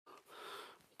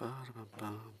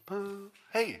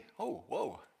Hey, oh,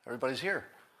 whoa, everybody's here.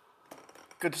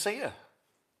 Good to see you.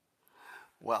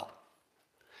 Well,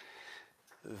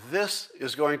 this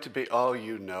is going to be, oh,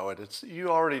 you know it. You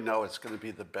already know it's going to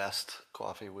be the best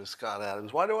coffee with Scott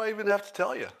Adams. Why do I even have to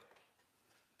tell you?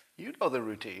 You know the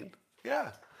routine.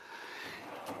 Yeah.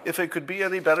 If it could be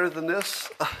any better than this,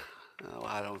 no,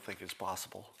 I don't think it's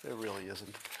possible. It really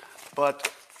isn't.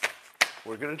 But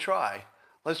we're going to try.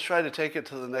 Let's try to take it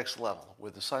to the next level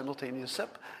with a simultaneous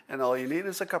sip. And all you need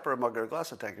is a cup or a mug or a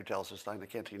glass, a tankard, chalice or stein, a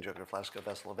canteen, jug or flask, a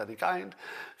vessel of any kind.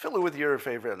 Fill it with your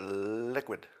favorite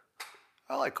liquid.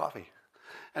 I like coffee.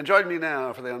 And join me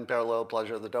now for the unparalleled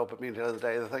pleasure of the dopamine of the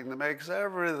day, the thing that makes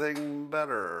everything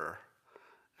better,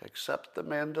 except the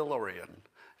Mandalorian.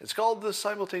 It's called the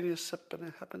simultaneous sip, and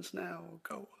it happens now.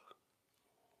 Go.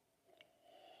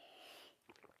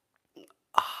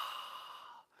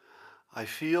 I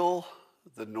feel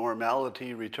the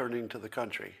normality returning to the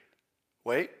country.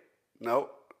 Wait, no,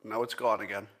 it's gone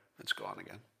again. It's gone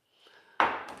again.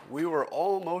 We were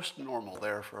almost normal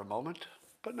there for a moment,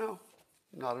 but no,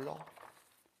 not at all.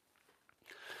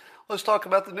 Let's talk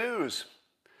about the news.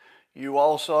 You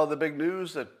all saw the big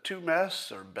news that 2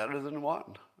 masks are better than 1,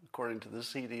 according to the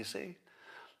CDC.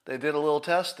 They did a little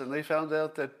test and they found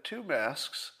out that 2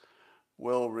 masks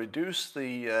will reduce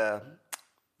the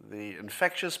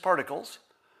infectious particles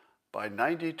by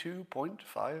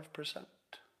 92.5%.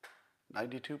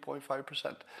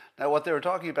 92.5%. Now, what they were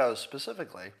talking about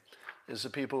specifically is the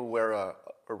people who wear a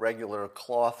regular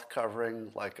cloth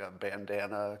covering, like a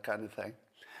bandana kind of thing.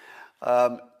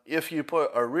 If you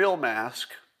put a real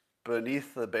mask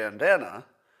beneath the bandana,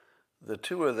 the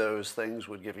 2 of those things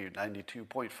would give you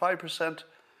 92.5%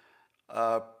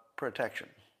 protection.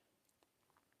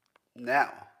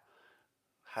 Now,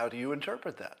 how do you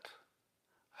interpret that?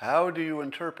 How do you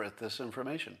interpret this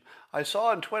information? I saw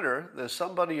on Twitter that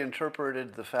somebody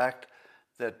interpreted the fact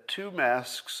that 2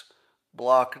 masks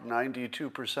block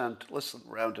 92%, let's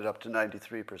round it up to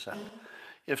 93%.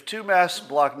 If 2 masks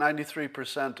block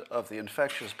 93% of the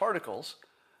infectious particles,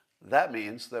 that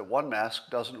means that 1 mask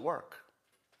doesn't work.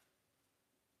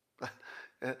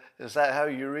 Is that how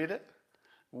you read it?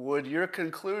 Would your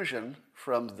conclusion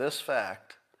from this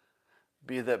fact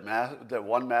be that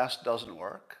 1 mask doesn't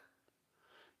work?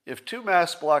 If 2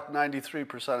 masks block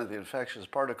 93% of the infectious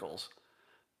particles,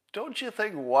 don't you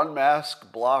think 1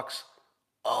 mask blocks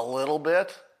a little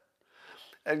bit?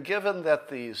 And given that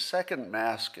the second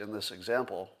mask in this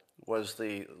example was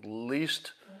the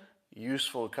least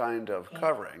useful kind of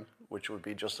covering, which would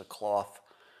be just a cloth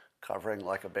covering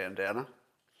like a bandana,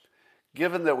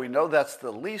 given that we know that's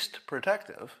the least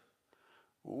protective,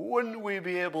 wouldn't we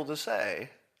be able to say,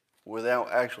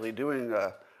 without actually doing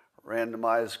a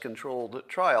randomized controlled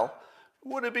trial,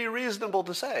 would it be reasonable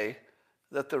to say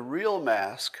that the real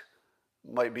mask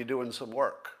might be doing some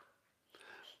work?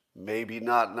 Maybe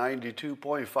not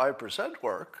 92.5%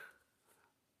 work,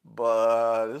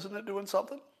 but isn't it doing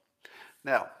something?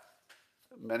 Now,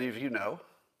 many of you know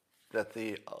that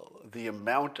the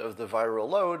amount of the viral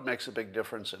load makes a big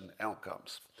difference in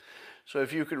outcomes. So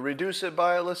if you could reduce it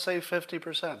by, let's say,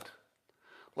 50%,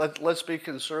 let's be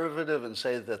conservative and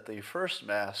say that the first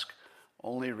mask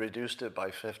only reduced it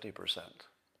by 50%.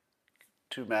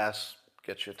 2 masks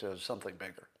get you to something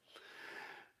bigger.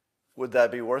 Would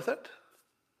that be worth it?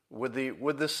 Would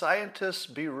the scientists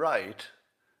be right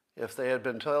if they had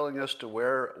been telling us to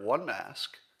wear 1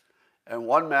 mask, and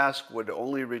 1 mask would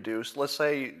only reduce, let's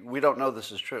say, we don't know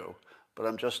this is true, but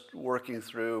I'm just working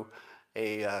through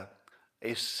a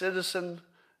citizen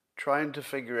trying to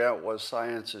figure out what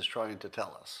science is trying to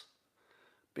tell us.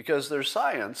 Because there's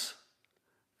science,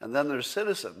 and then there's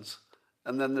citizens,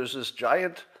 and then there's this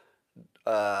giant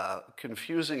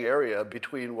confusing area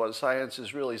between what science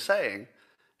is really saying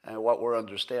and what we're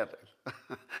understanding.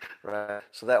 Right?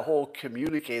 So that whole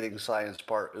communicating science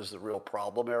part is the real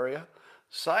problem area.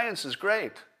 Science is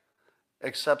great,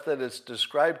 except that it's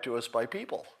described to us by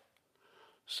people.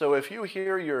 So if you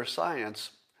hear your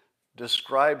science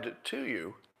described to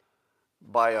you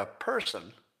by a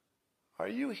person, are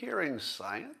you hearing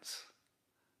science?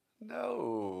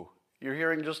 No, you're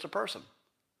hearing just a person.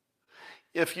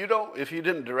 If you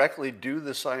didn't directly do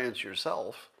the science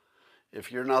yourself,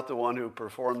 if you're not the one who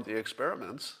performed the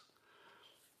experiments,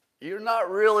 you're not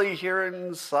really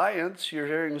hearing science, you're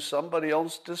hearing somebody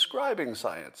else describing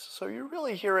science. So you're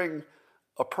really hearing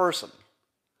a person.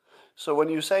 So when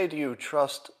you say, do you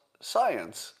trust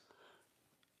science,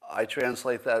 I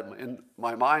translate that in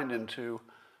my mind into,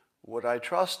 would I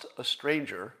trust a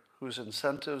stranger whose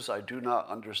incentives I do not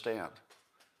understand?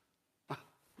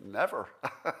 Never.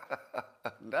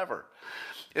 Never.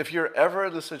 If you're ever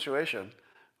in a situation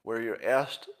where you're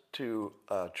asked to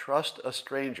trust a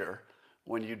stranger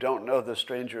when you don't know the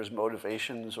stranger's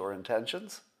motivations or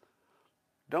intentions?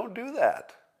 Don't do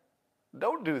that.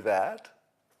 Don't do that.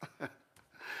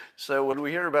 So when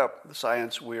we hear about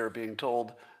science, we are being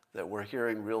told that we're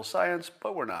hearing real science,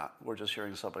 but we're not. We're just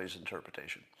hearing somebody's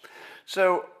interpretation.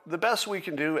 So the best we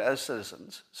can do as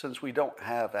citizens, since we don't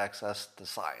have access to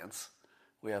science,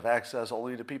 we have access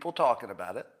only to people talking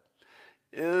about it,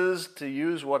 is to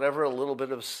use whatever little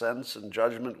bit of sense and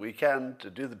judgment we can to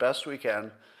do the best we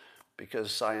can,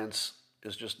 because science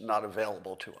is just not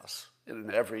available to us in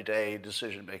an everyday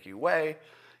decision-making way.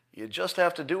 You just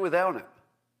have to do without it.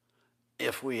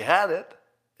 If we had it,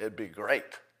 it'd be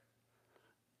great.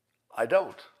 I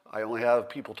don't. I only have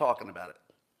people talking about it.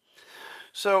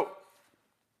 So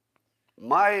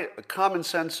my common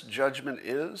sense judgment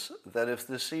is that if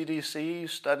the CDC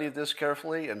studied this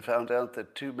carefully and found out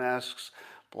that 2 masks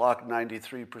block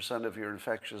 93% of your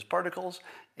infectious particles,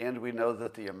 and we know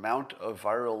that the amount of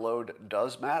viral load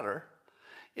does matter,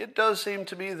 it does seem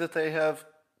to me that they have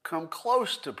come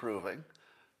close to proving,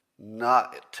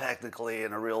 not technically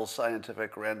in a real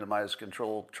scientific randomized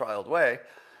controlled trialed way,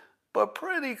 but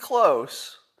pretty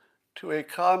close to a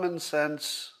common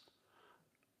sense,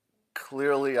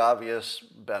 clearly obvious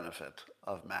benefit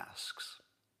of masks.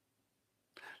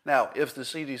 Now, if the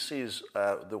CDC's,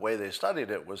 the way they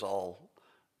studied it was all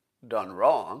done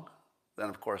wrong, then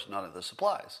of course none of this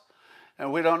applies.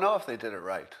 And we don't know if they did it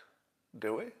right,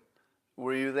 do we?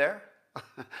 Were you there?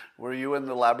 Were you in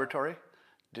the laboratory?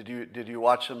 Did you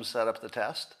watch them set up the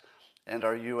test? And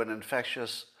are you an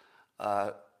infectious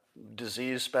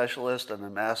disease specialist and a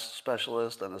mask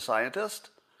specialist and a scientist?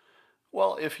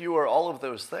 Well, if you are all of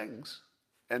those things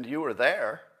and you were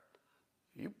there,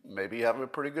 you maybe have a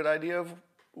pretty good idea of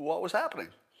what was happening.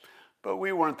 But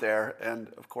we weren't there,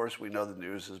 and of course we know the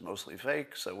news is mostly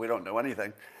fake, so we don't know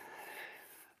anything.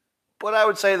 But I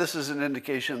would say this is an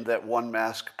indication that one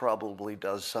mask probably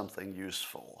does something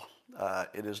useful.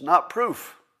 It is not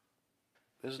proof.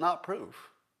 It is not proof,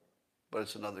 but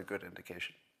it's another good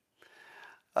indication.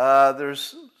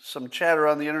 There's some chatter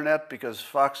on the internet because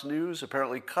Fox News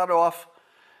apparently cut off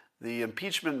the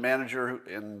impeachment manager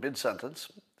in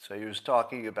mid-sentence. So he was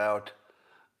talking about,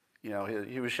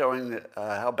 he was showing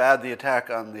how bad the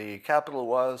attack on the Capitol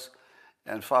was,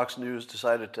 and Fox News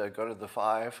decided to go to the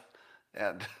 5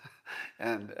 and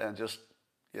and just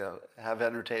have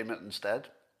entertainment instead.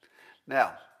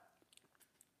 Now,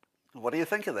 what do you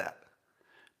think of that?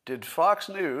 Did Fox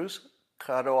News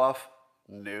cut off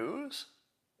news?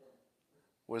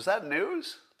 Was that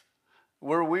news?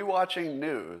 Were we watching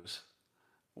news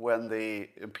when the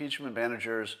impeachment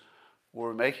managers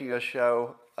were making us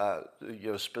show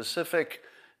specific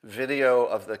video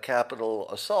of the Capitol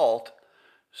assault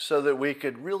so that we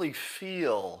could really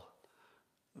feel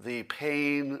the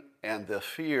pain and the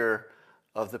fear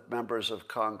of the members of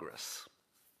Congress?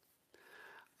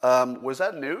 Was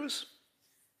that news?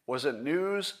 Was it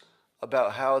news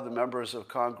about how the members of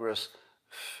Congress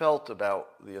felt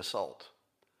about the assault?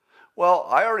 Well,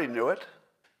 I already knew it,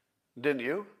 didn't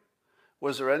you?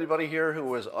 Was there anybody here who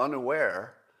was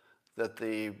unaware that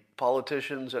the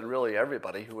politicians and really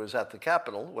everybody who was at the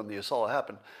Capitol when the assault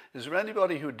happened, is there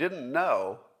anybody who didn't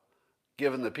know,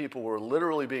 given that people were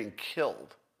literally being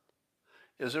killed,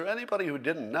 is there anybody who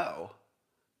didn't know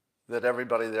that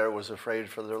everybody there was afraid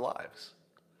for their lives?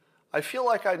 I feel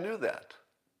like I knew that.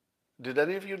 Did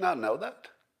any of you not know that?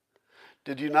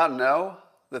 Did you not know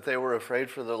that they were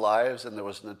afraid for their lives and there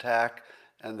was an attack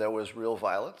and there was real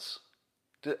violence?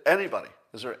 Did anybody?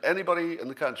 Is there anybody in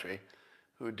the country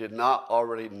who did not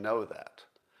already know that?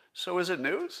 So is it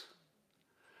news?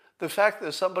 The fact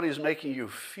that somebody's making you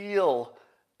feel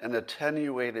an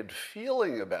attenuated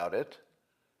feeling about it,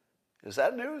 is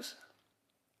that news?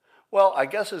 Well, I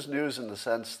guess it's news in the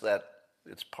sense that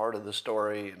it's part of the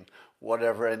story, and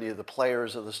whatever any of the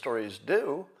players of the stories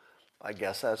do, I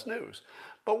guess that's news.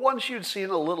 But once you'd seen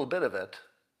a little bit of it,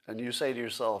 and you say to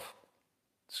yourself,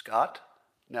 Scott,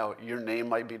 now your name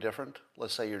might be different.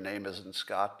 Let's say your name isn't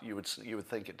Scott. You would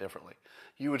think it differently.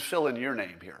 You would fill in your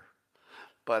name here.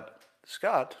 But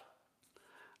Scott,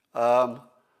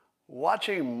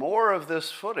 watching more of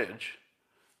this footage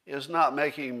is not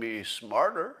making me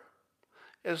smarter.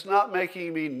 It's not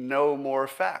making me know more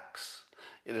facts.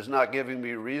 It is not giving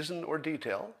me reason or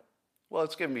detail. Well,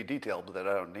 it's giving me detail that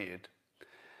I don't need.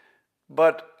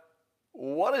 But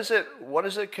what is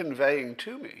it conveying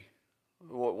to me?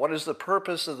 What is the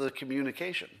purpose of the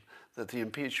communication that the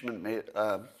impeachment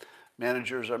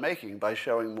managers are making by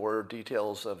showing more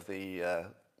details of the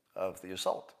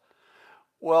assault?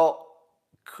 Well,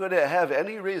 could it have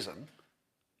any reason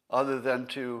other than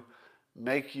to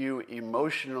make you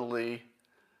emotionally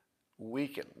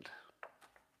weakened.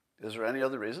 Is there any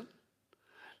other reason?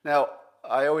 Now,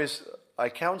 I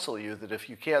counsel you that if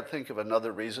you can't think of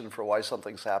another reason for why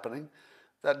something's happening,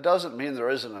 that doesn't mean there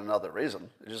isn't another reason.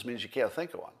 It just means you can't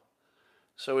think of one.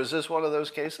 So is this one of those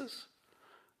cases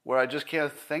where I just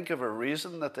can't think of a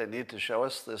reason that they need to show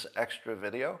us this extra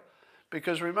video?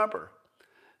 Because remember,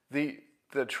 the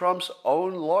Trump's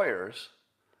own lawyers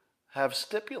have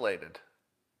stipulated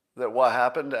that what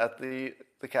happened at the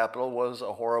Capitol was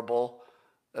a horrible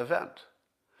event.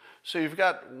 So you've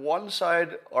got one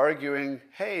side arguing,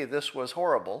 hey, this was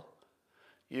horrible.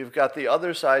 You've got the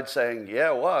other side saying,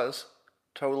 yeah, it was.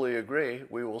 Totally agree.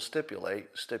 We will stipulate.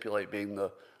 Stipulate being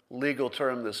the legal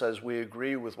term that says we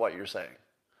agree with what you're saying.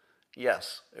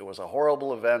 Yes, it was a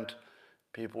horrible event.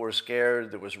 People were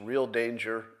scared. There was real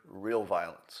danger, real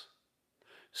violence.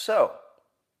 So,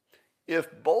 if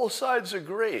both sides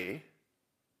agree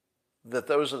that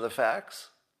those are the facts,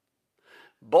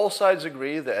 both sides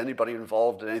agree that anybody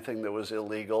involved in anything that was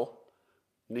illegal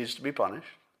needs to be punished,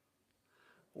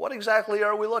 what exactly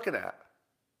are we looking at?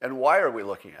 And why are we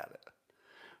looking at it?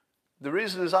 The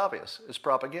reason is obvious. It's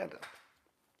propaganda.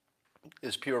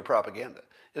 It's pure propaganda.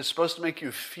 It's supposed to make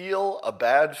you feel a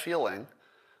bad feeling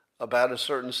about a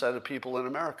certain set of people in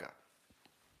America.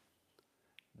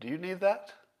 Do you need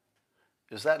that?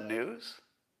 Is that news?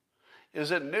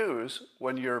 Is it news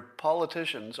when your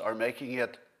politicians are making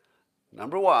it,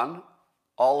 number one,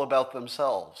 all about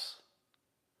themselves?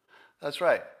 That's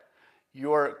right.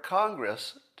 Your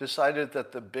Congress decided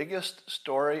that the biggest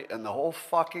story in the whole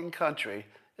fucking country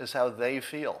is how they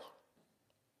feel.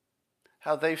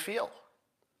 How they feel.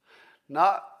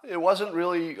 It wasn't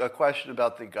really a question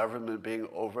about the government being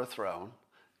overthrown.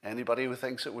 Anybody who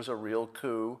thinks it was a real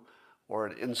coup or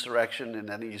an insurrection in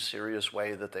any serious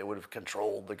way that they would have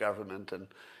controlled the government and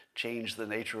changed the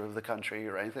nature of the country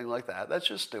or anything like that, that's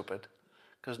just stupid.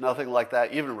 Because nothing like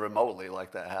that, even remotely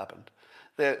like that, happened.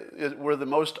 We're the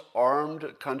most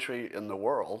armed country in the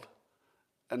world,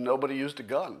 and nobody used a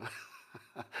gun.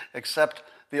 Except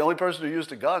the only person who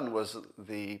used a gun was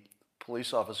the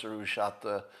police officer who shot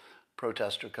the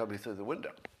protester coming through the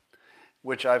window,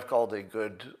 which I've called a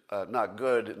good, not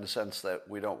good in the sense that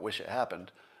we don't wish it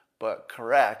happened, but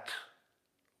correct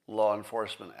law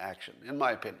enforcement action, in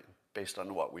my opinion, based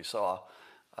on what we saw.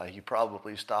 He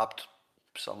probably stopped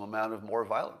some amount of more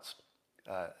violence,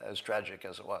 as tragic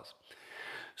as it was.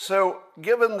 So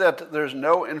given that there's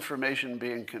no information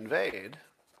being conveyed,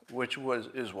 which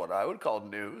is what I would call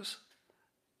news,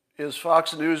 is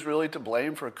Fox News really to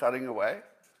blame for cutting away?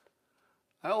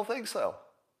 I don't think so.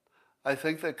 I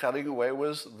think that cutting away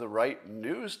was the right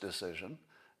news decision,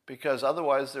 because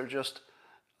otherwise they're just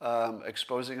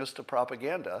exposing us to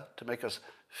propaganda to make us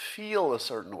feel a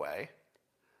certain way.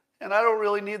 And I don't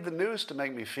really need the news to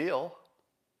make me feel.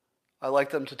 I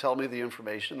like them to tell me the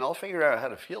information. I'll figure out how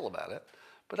to feel about it.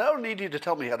 But I don't need you to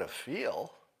tell me how to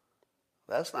feel.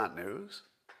 That's not news.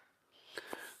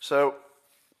 So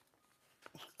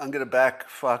I'm going to back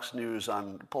Fox News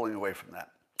on pulling away from that.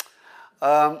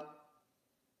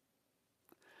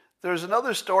 There's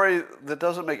another story that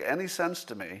doesn't make any sense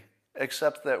to me,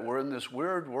 except that we're in this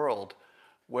weird world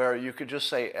where you could just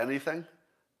say anything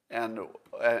and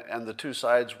the two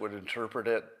sides would interpret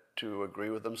it to agree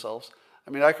with themselves.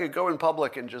 I mean, I could go in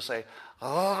public and just say,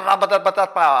 and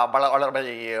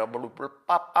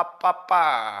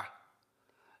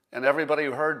everybody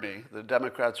who heard me, the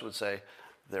Democrats would say,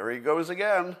 there he goes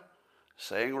again,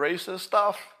 saying racist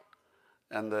stuff.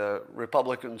 And the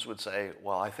Republicans would say,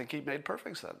 well, I think he made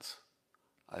perfect sense.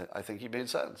 I think he made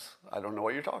sense. I don't know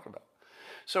what you're talking about.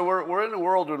 So we're in a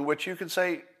world in which you can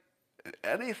say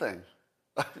anything,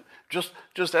 just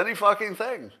any fucking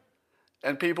thing.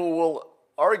 And people will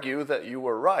argue that you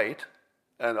were right,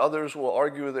 and others will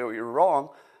argue that you're wrong,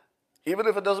 even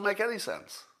if it doesn't make any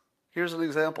sense. Here's an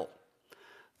example.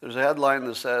 There's a headline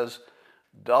that says,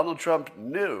 Donald Trump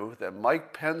knew that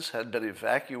Mike Pence had been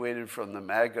evacuated from the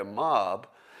MAGA mob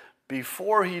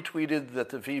before he tweeted that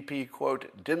the VP,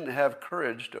 quote, didn't have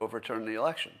courage to overturn the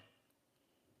election.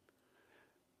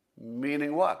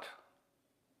 Meaning what?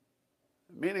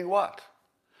 Meaning what?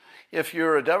 If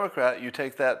you're a Democrat, you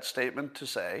take that statement to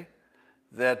say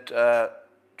that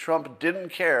Trump didn't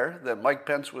care that Mike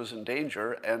Pence was in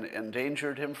danger and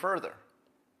endangered him further.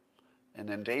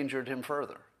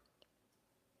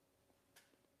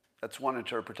 That's one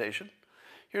interpretation.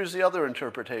 Here's the other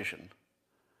interpretation.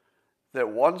 That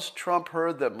once Trump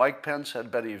heard that Mike Pence had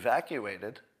been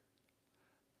evacuated,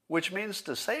 which means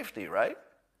to safety, right?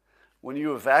 When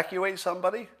you evacuate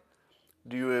somebody,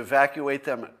 do you evacuate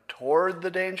them toward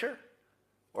the danger?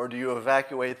 Or do you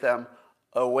evacuate them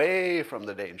away from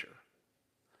the danger.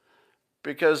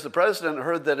 Because the president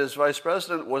heard that his vice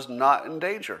president was not in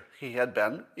danger. He had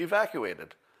been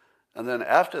evacuated. And then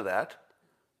after that,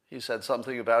 he said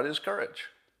something about his courage.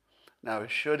 Now,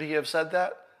 should he have said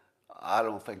that? I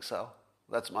don't think so.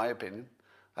 That's my opinion.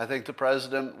 I think the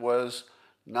president was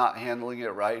not handling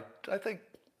it right. I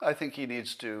think he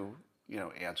needs to,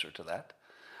 answer to that.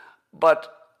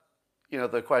 But,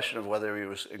 the question of whether he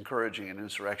was encouraging an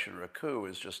insurrection or a coup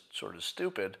is just sort of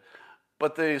stupid.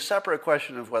 But the separate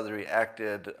question of whether he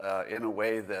acted in a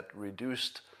way that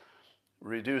reduced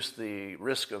the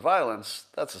risk of violence,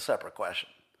 that's a separate question.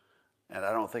 And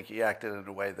I don't think he acted in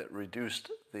a way that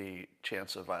reduced the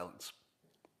chance of violence.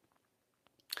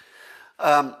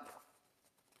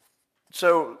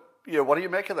 So, what do you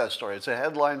make of that story? It's a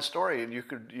headline story, and you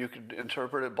could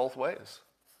interpret it both ways.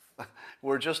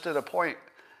 We're just at a point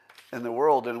in the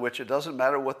world in which it doesn't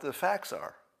matter what the facts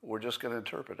are. We're just going to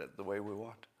interpret it the way we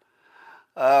want.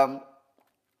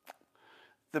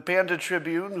 The Panda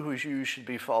Tribune, who you should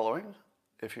be following.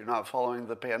 If you're not following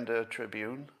the Panda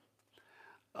Tribune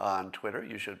on Twitter,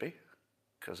 you should be,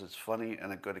 because it's funny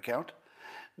and a good account.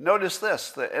 Notice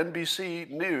this, the NBC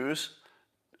News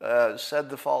said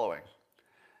the following.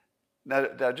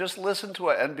 Now just listen to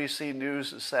what NBC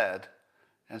News said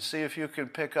and see if you can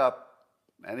pick up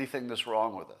anything that's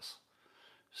wrong with this.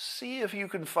 See if you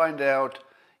can find out,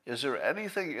 is there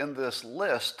anything in this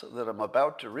list that I'm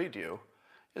about to read you,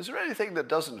 is there anything that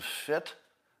doesn't fit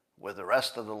with the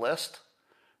rest of the list?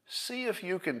 See if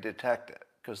you can detect it,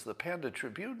 because the Panda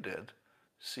Tribune did.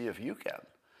 See if you can.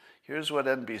 Here's what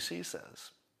NBC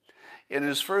says. In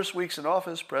his first weeks in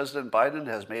office, President Biden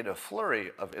has made a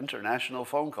flurry of international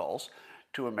phone calls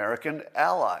to American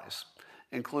allies,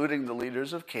 including the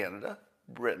leaders of Canada,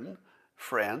 Britain,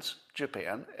 France,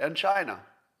 Japan, and China.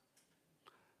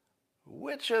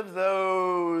 Which of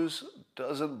those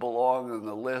doesn't belong in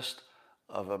the list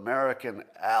of American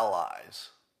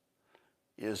allies?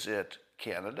 Is it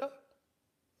Canada?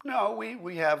 No,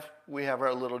 we have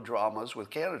our little dramas with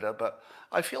Canada, but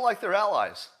I feel like they're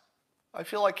allies. I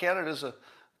feel like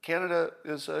Canada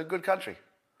is a good country.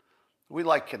 We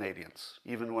like Canadians,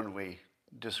 even when we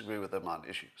disagree with them on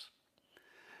issues.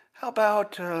 How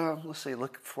about,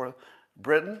 look for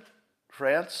Britain,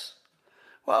 France?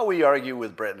 Well, we argue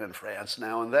with Britain and France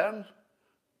now and then,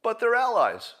 but they're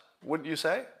allies, wouldn't you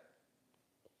say?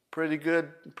 Pretty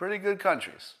good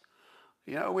countries.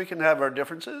 We can have our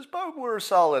differences, but we're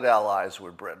solid allies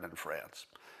with Britain and France.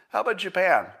 How about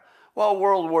Japan? Well,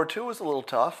 World War II was a little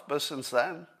tough, but since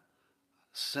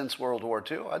World War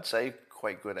II, I'd say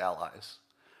quite good allies.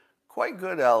 Quite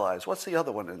good allies. What's the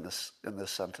other one in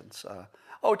this sentence?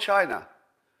 China.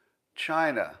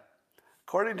 China.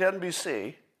 According to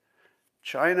NBC,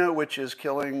 China, which is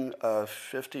killing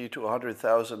 50 to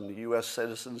 100,000 U.S.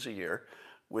 citizens a year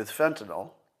with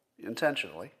fentanyl,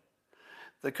 intentionally,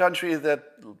 the country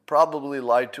that probably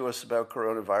lied to us about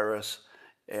coronavirus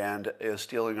and is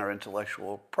stealing our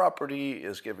intellectual property,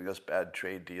 is giving us bad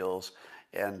trade deals,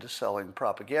 and selling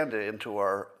propaganda into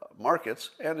our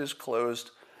markets, and is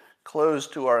closed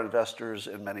to our investors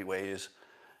in many ways.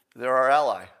 They're our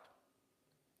ally.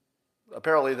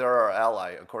 Apparently they're our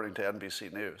ally, according to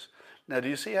NBC News. Now, do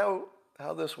you see how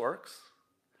this works?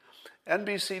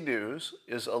 NBC News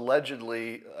is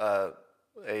allegedly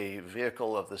a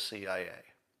vehicle of the CIA.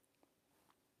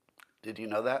 Did you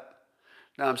know that?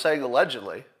 Now, I'm saying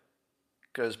allegedly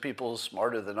because people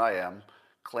smarter than I am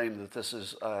claim that this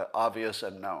is obvious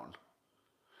and known.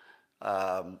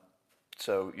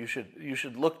 So you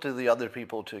should look to the other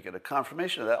people to get a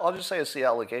confirmation of that. I'll just say it's the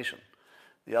allegation.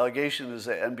 The allegation is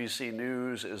that NBC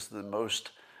News is the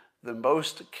most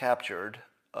captured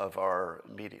of our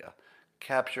media.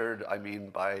 Captured, I mean,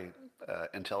 by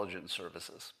intelligence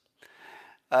services.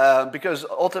 Because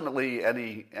ultimately,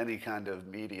 any kind of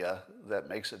media that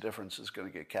makes a difference is going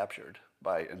to get captured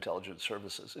by intelligence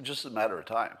services. It's just a matter of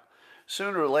time.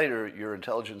 Sooner or later, your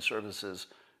intelligence services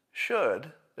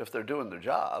should, if they're doing their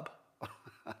job,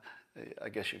 I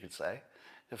guess you could say,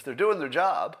 if they're doing their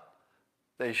job,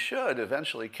 they should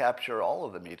eventually capture all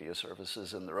of the media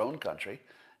services in their own country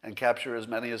and capture as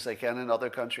many as they can in other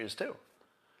countries too.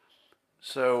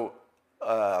 So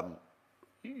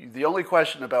the only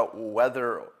question about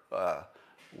whether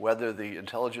the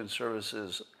intelligence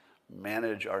services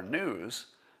manage our news,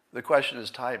 the question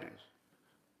is timing.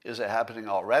 Is it happening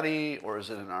already, or is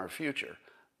it in our future?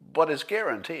 But it's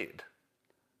guaranteed.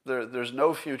 There's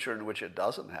no future in which it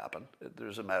doesn't happen.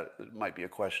 It might be a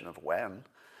question of when,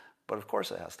 but of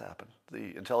course it has to happen.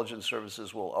 The intelligence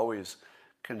services will always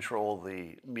control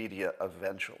the media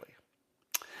eventually.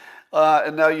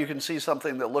 And now you can see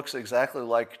something that looks exactly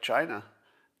like China.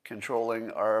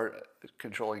 controlling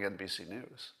NBC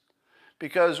News.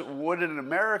 Because would an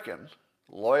American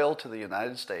loyal to the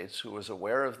United States who was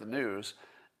aware of the news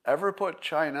ever put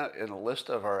China in a list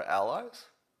of our allies?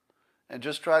 And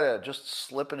just try to just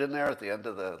slip it in there at the end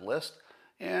of the list?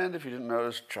 And if you didn't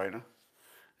notice, China.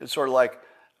 It's sort of like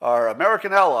our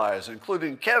American allies,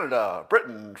 including Canada,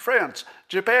 Britain, France,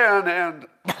 Japan, and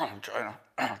China.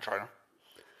 China.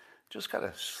 Just kind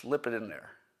of slip it in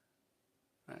there.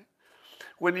 Right?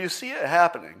 When you see it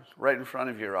happening right in front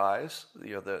of your eyes,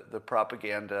 the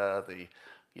propaganda,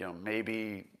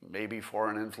 maybe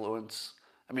foreign influence.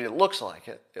 I mean, it looks like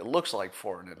it. It looks like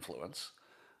foreign influence,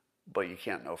 but you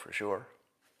can't know for sure.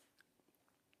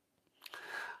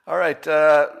 All right,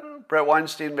 Brett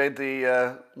Weinstein made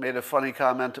a funny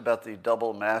comment about the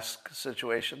double mask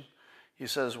situation. He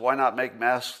says, "Why not make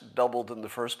masks doubled in the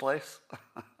first place?"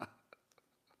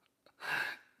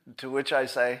 To which I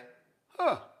say,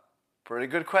 pretty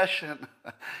good question.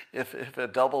 If a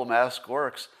double mask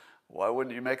works, why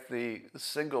wouldn't you make the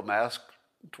single mask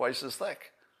twice as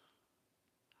thick?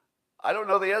 I don't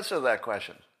know the answer to that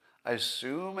question. I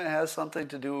assume it has something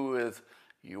to do with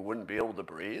you wouldn't be able to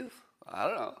breathe. I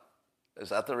don't know. Is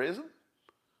that the reason?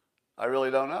 I really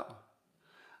don't know.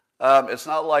 It's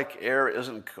not like air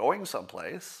isn't going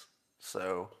someplace.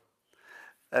 So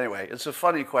anyway, it's a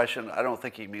funny question. I don't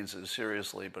think he means it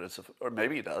seriously, but or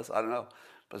maybe he does. I don't know.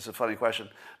 But it's a funny question.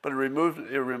 But it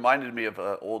reminded me of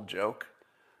an old joke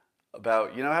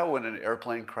about, you know how when an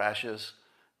airplane crashes,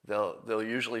 they'll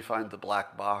usually find the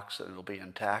black box and it'll be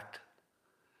intact.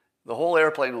 The whole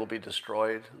airplane will be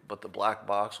destroyed, but the black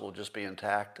box will just be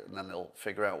intact, and then they'll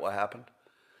figure out what happened.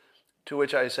 To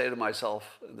which I say to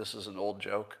myself, this is an old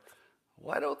joke,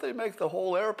 why don't they make the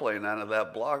whole airplane out of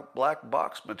that black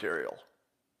box material?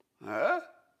 Now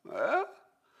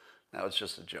it's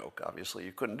just a joke. Obviously,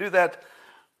 you couldn't do that,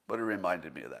 but it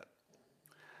reminded me of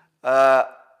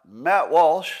that. Matt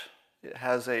Walsh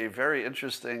has a very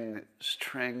interesting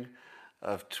string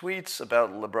of tweets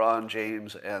about LeBron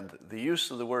James and the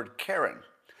use of the word Karen.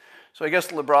 So I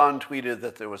guess LeBron tweeted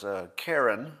that there was a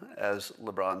Karen, as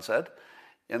LeBron said,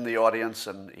 in the audience,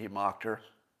 and he mocked her.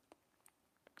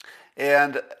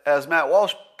 And as Matt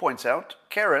Walsh points out,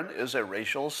 Karen is a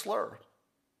racial slur.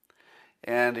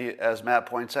 And as Matt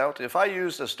points out, if I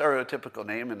used a stereotypical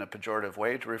name in a pejorative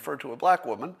way to refer to a black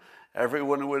woman,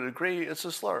 everyone would agree it's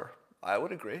a slur. I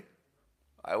would agree.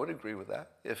 I would agree with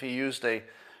that. If he used a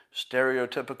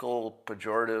stereotypical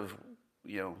pejorative,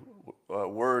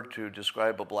 word to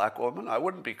describe a black woman, I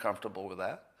wouldn't be comfortable with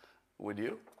that. Would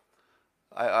you?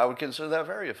 I would consider that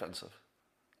very offensive.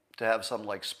 To have some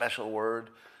special word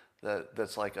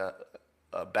that's like a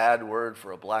bad word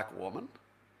for a black woman.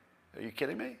 Are you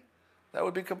kidding me? That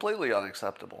would be completely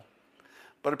unacceptable.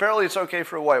 But apparently it's okay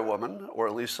for a white woman, or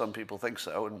at least some people think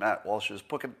so, and Matt Walsh is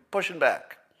pushing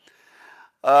back.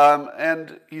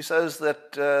 And he says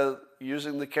that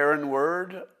using the Karen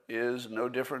word is no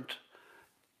different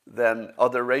than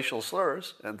other racial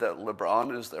slurs, and that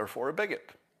LeBron is therefore a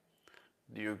bigot.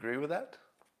 Do you agree with that?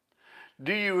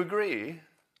 Do you agree?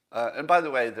 And by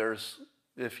the way,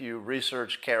 if you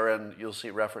research Karen, you'll see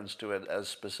reference to it as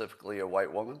specifically a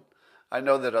white woman. I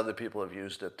know that other people have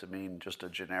used it to mean just a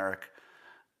generic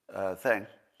thing.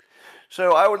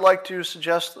 So I would like to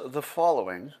suggest the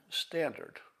following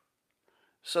standard,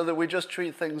 so that we just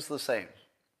treat things the same.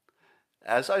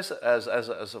 As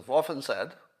I've often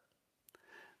said,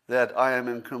 that I am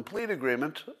in complete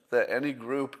agreement that any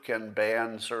group can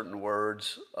ban certain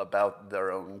words about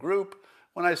their own group.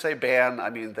 When I say ban, I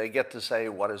mean they get to say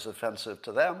what is offensive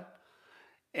to them.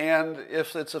 And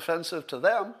if it's offensive to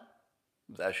them,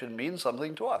 that should mean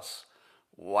something to us.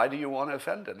 Why do you want to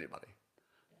offend anybody?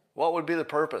 What would be the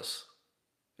purpose?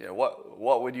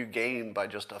 What would you gain by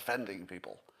just offending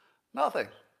people? Nothing.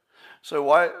 So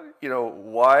why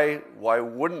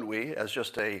wouldn't we, as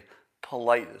just a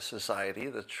polite society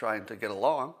that's trying to get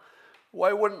along,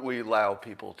 why wouldn't we allow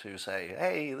people to say,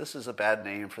 hey, this is a bad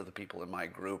name for the people in my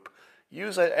group.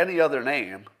 Use any other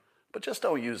name, but just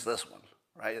don't use this one,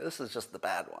 right? This is just the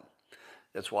bad one.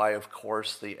 It's why, of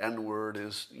course, the N-word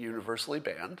is universally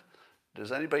banned.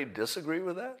 Does anybody disagree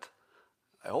with that?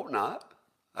 I hope not.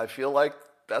 I feel like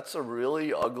that's a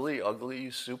really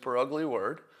ugly, super ugly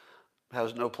word.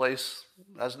 Has no place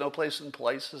in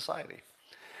polite society.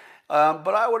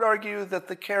 But I would argue that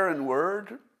the Karen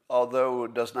word, although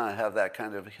it does not have that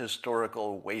kind of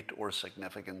historical weight or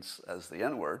significance as the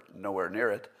N-word, nowhere near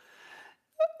it,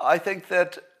 I think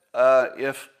that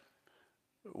if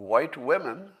white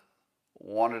women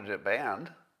wanted it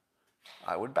banned,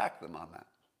 I would back them on that.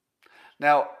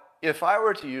 Now, if I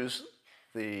were to use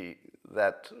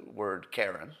that word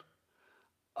Karen,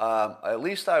 At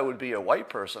least I would be a white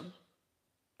person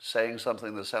saying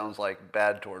something that sounds like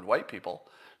bad toward white people.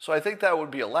 So I think that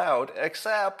would be allowed,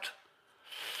 except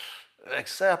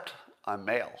I'm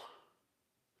male.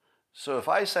 So if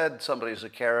I said somebody's a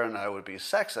Karen, I would be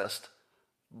sexist,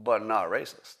 but not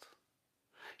racist.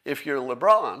 If you're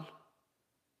LeBron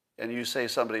and you say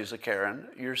somebody's a Karen,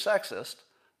 you're sexist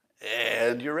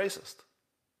and you're racist.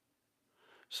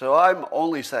 So I'm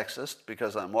only sexist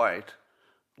because I'm white.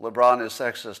 LeBron is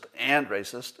sexist and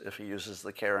racist if he uses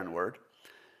the Karen word.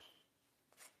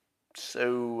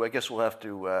 So I guess we'll have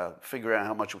to figure out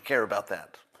how much we care about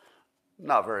that.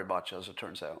 Not very much, as it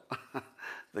turns out.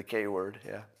 The K word,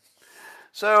 yeah.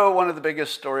 So one of the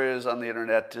biggest stories on the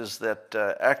internet is that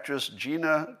actress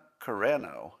Gina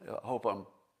Carano, I hope I'm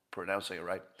pronouncing it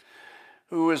right,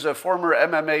 who is a former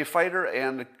MMA fighter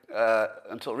and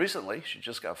until recently, she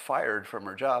just got fired from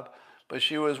her job, but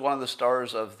she was one of the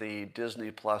stars of the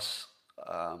Disney Plus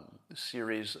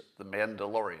series The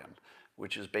Mandalorian,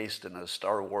 which is based in a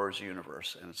Star Wars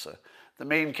universe. And the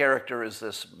main character is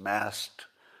this masked,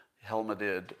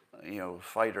 helmeted,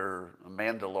 fighter,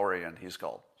 Mandalorian, he's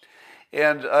called.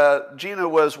 And Gina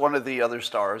was one of the other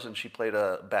stars, and she played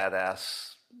a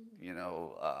badass,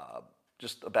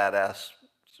 just a badass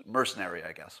mercenary,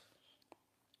 I guess.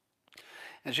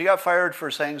 And she got fired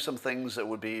for saying some things that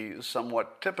would be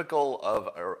somewhat typical of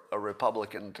a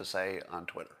Republican to say on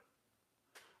Twitter.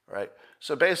 Right?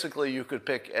 So basically, you could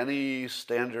pick any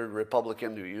standard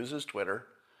Republican who uses Twitter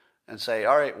and say,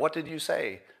 all right, what did you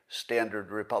say,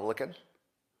 standard Republican?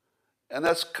 And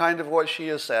that's kind of what she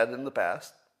has said in the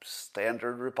past,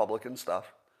 standard Republican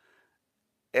stuff.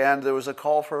 And there was a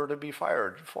call for her to be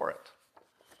fired for it.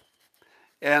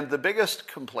 And the biggest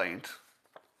complaint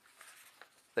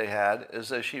they had is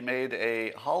that she made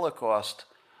a Holocaust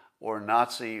or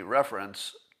Nazi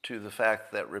reference to the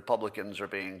fact that Republicans are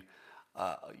being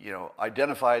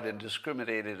identified and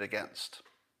discriminated against.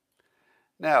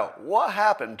 Now, what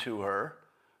happened to her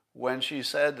when she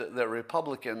said that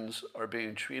Republicans are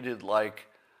being treated like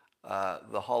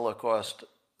the Holocaust,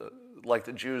 like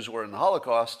the Jews were in the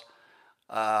Holocaust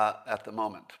at the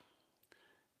moment?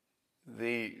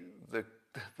 The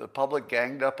public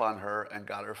ganged up on her and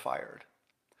got her fired.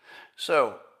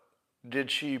 So, did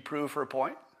she prove her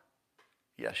point?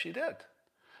 Yes, she did.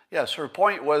 Yes, her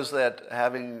point was that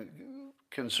having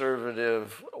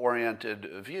conservative-oriented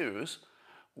views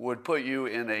would put you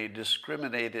in a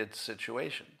discriminated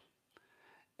situation.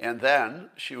 And then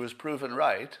she was proven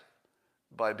right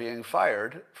by being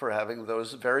fired for having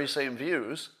those very same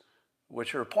views,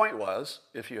 which her point was,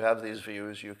 if you have these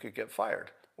views, you could get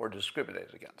fired or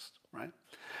discriminated against, right?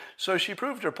 So she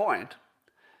proved her point.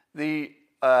 The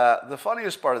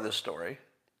funniest part of this story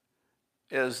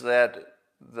is that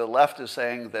the left is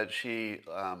saying that she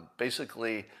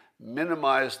basically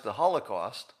minimized the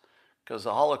Holocaust because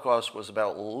the Holocaust was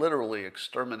about literally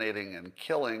exterminating and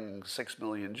killing 6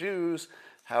 million Jews.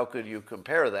 How could you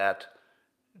compare that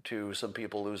to some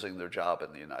people losing their job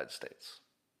in the United States?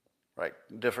 Right?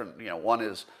 Different, one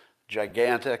is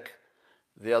gigantic,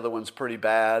 the other one's pretty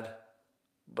bad,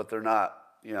 but they're not,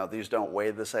 these don't weigh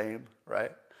the same,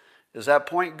 right? Is that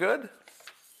point good?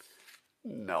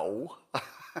 No.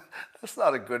 That's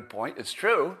not a good point. It's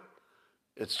true.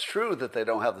 It's true that they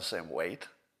don't have the same weight.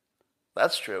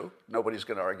 That's true. Nobody's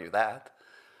going to argue that.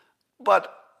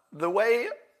 But the way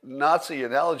Nazi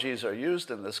analogies are used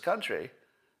in this country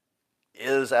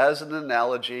is as an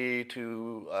analogy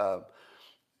to,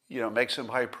 make some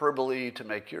hyperbole to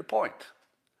make your point.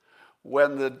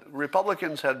 When the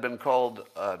Republicans had been called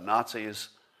Nazis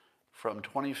from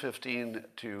 2015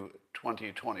 to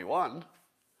 2021,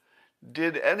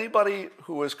 did anybody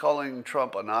who was calling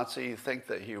Trump a Nazi think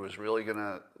that he was really going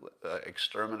to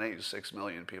exterminate 6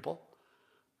 million people?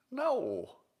 No,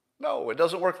 it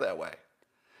doesn't work that way.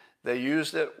 They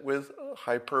used it with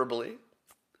hyperbole.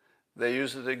 They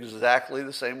used it exactly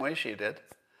the same way she did.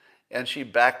 And she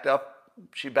backed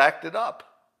it up,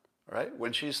 right?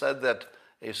 When she said that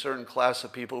a certain class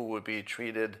of people would be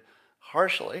treated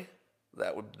harshly,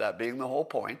 that being the whole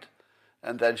point,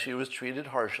 and then she was treated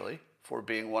harshly for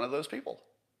being one of those people.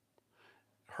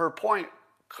 Her point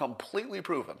completely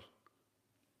proven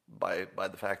by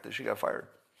the fact that she got fired.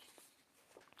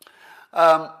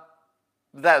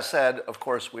 That said, of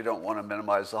course, we don't want to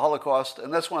minimize the Holocaust,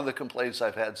 and that's one of the complaints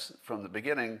I've had from the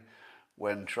beginning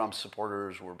when Trump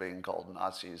supporters were being called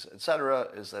Nazis, etc.,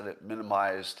 is that it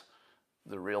minimized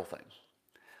the real thing.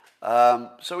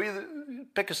 So either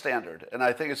pick a standard, and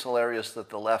I think it's hilarious that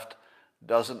the left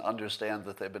doesn't understand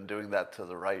that they've been doing that to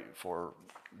the right for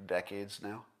decades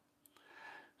now.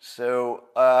 So,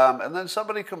 and then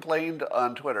somebody complained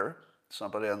on Twitter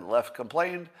Somebody on the left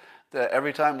complained that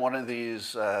every time one of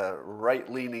these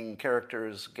right-leaning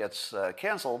characters gets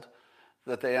canceled,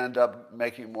 that they end up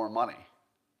making more money.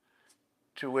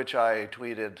 To which I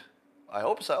tweeted, I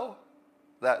hope so.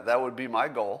 That would be my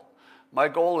goal. My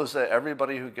goal is that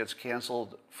everybody who gets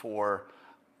canceled for,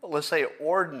 let's say,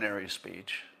 ordinary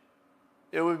speech,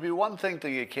 it would be one thing to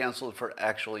get canceled for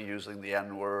actually using the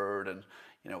N-word and,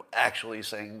 actually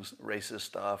saying racist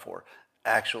stuff or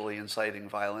actually inciting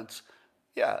violence.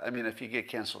 Yeah, I mean, if you get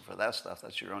canceled for that stuff,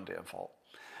 that's your own damn fault.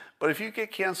 But if you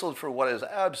get canceled for what is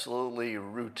absolutely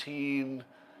routine,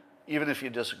 even if you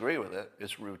disagree with it,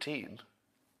 it's routine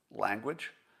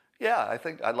language, yeah, I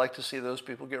think I'd like to see those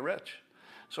people get rich.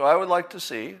 So I would like to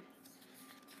see,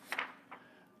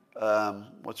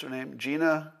 what's her name?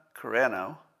 Gina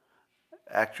Carano,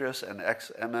 actress and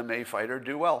ex-MMA fighter,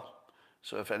 do well.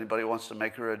 So if anybody wants to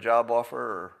make her a job offer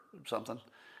or something,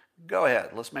 go ahead,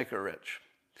 let's make her rich.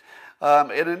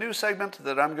 In a new segment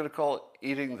that I'm going to call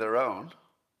Eating Their Own,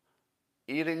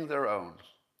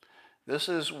 this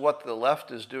is what the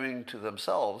left is doing to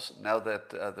themselves now that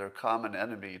their common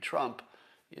enemy, Trump,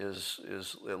 is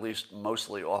at least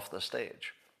mostly off the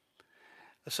stage.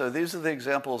 So these are the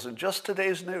examples in just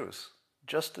today's news,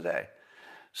 just today.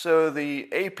 So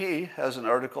the AP has an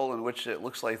article in which it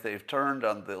looks like they've turned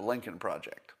on the Lincoln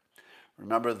Project.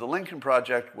 Remember, the Lincoln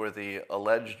Project were the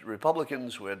alleged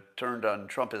Republicans who had turned on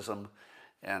Trumpism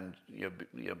and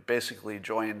basically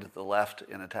joined the left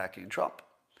in attacking Trump.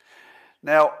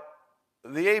 Now,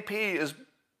 the AP is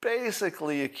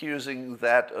basically accusing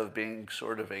that of being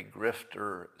sort of a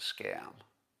grifter scam.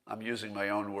 I'm using my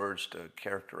own words to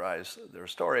characterize their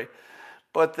story.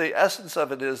 But the essence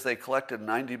of it is they collected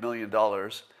 $90 million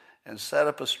and set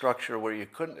up a structure where you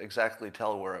couldn't exactly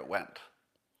tell where it went.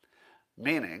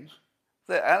 Meaning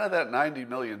that out of that $90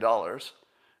 million,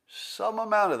 some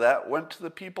amount of that went to the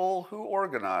people who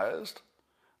organized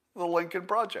the Lincoln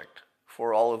Project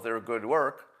for all of their good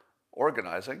work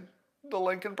organizing the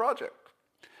Lincoln Project.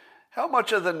 How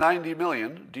much of the 90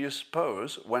 million do you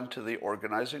suppose went to the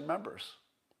organizing members?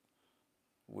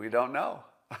 We don't know.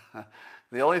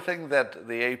 The only thing that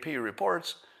the AP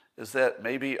reports is that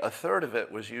maybe a third of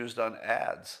it was used on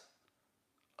ads.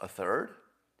 A third?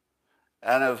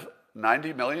 And of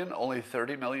 90 million, only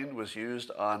 30 million was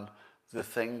used on the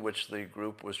thing which the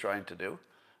group was trying to do.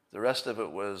 The rest of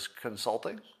it was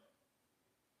consulting.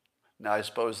 Now, I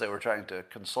suppose they were trying to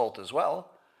consult as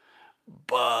well.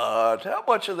 But how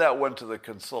much of that went to the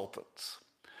consultants?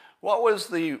 What was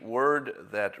the word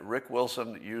that Rick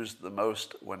Wilson used the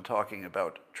most when talking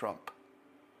about Trump?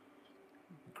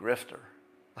 Grifter.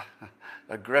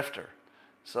 A grifter.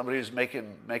 Somebody who's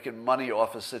making money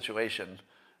off a situation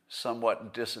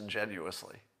somewhat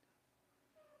disingenuously.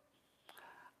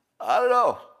 I don't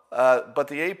know. But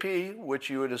the AP,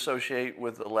 which you would associate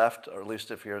with the left, or at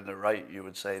least if you're in the right, you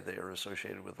would say they are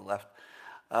associated with the left,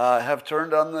 have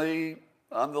turned on the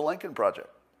Lincoln Project.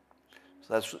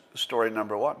 So that's story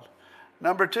number one.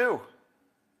 Number two,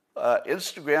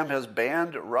 Instagram has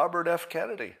banned Robert F.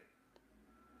 Kennedy.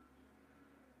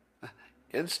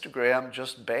 Instagram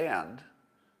just banned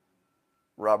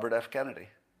Robert F. Kennedy.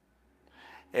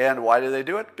 And why do they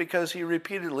do it? Because he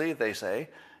repeatedly, they say,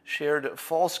 shared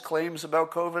false claims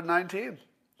about COVID-19.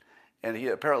 And he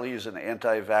apparently is an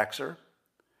anti-vaxxer.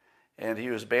 And he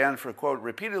was banned for, quote,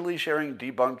 repeatedly sharing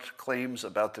debunked claims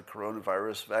about the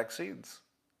coronavirus vaccines.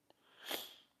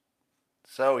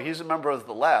 So he's a member of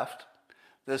the left.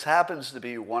 This happens to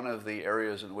be one of the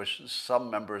areas in which some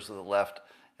members of the left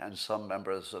and some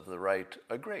members of the right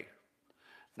agree.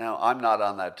 Now, I'm not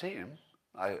on that team.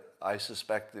 I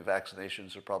suspect the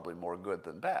vaccinations are probably more good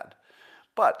than bad.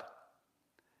 But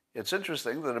it's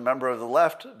interesting that a member of the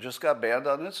left just got banned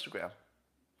on Instagram.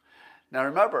 Now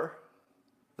remember,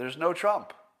 there's no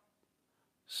Trump.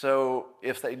 So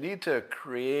if they need to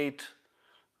create,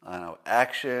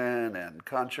 action and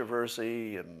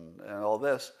controversy and all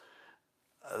this,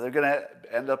 they're going to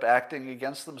end up acting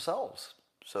against themselves.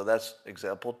 So that's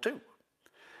example two.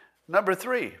 Number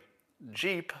three,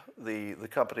 Jeep, the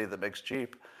company that makes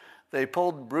Jeep, they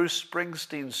pulled Bruce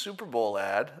Springsteen's Super Bowl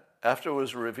ad after it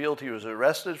was revealed he was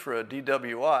arrested for a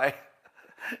DWI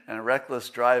and reckless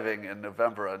driving in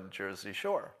November on Jersey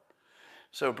Shore.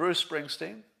 So Bruce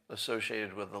Springsteen,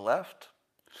 associated with the left,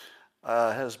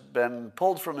 has been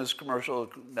pulled from his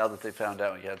commercial now that they found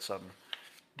out he had some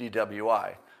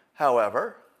DWI.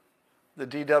 However, the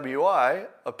DWI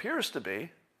appears to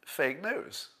be fake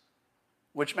news,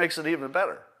 which makes it even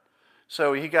better.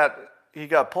 So he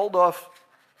got pulled off,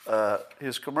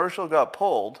 his commercial got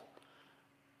pulled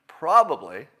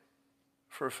probably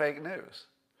for fake news.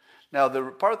 Now, the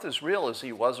part that's real is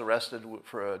he was arrested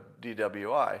for a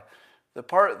DWI. The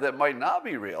part that might not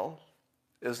be real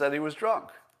is that he was drunk,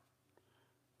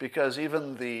 because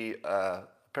even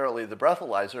apparently the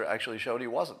breathalyzer actually showed he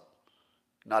wasn't,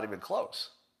 not even close.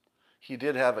 He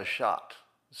did have a shot.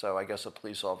 So I guess a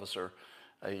police officer,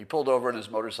 he pulled over in his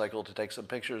motorcycle to take some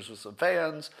pictures with some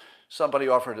fans. Somebody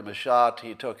offered him a shot.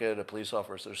 He took it. A police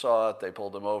officer saw it. They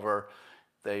pulled him over.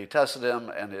 They tested him,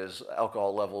 and his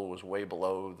alcohol level was way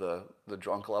below the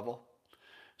drunk level.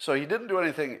 So he didn't do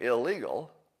anything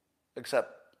illegal,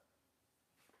 except,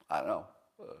 I don't know,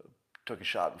 took a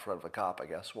shot in front of a cop, I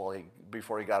guess,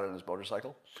 before he got on his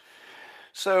motorcycle.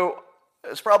 So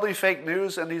it's probably fake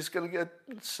news, and he's going to get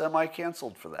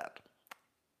semi-canceled for that.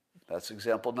 That's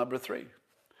example number 3.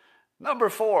 Number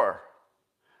 4,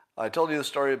 I told you the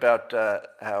story about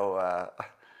how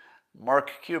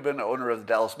Mark Cuban, owner of the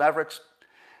Dallas Mavericks,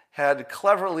 had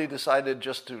cleverly decided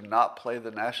just to not play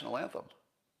the national anthem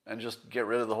and just get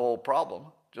rid of the whole problem.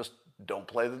 Just don't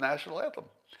play the national anthem.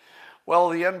 Well,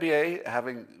 the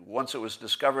NBA, once it was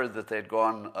discovered that they'd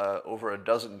gone over a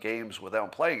dozen games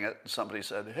without playing it, somebody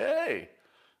said, hey,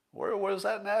 where's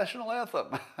that national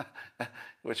anthem?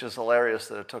 Which is hilarious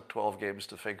that it took 12 games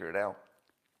to figure it out.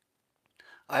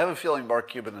 I have a feeling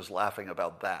Mark Cuban is laughing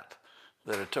about that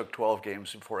it took 12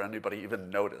 games before anybody even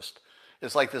noticed.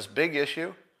 It's like this big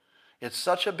issue. It's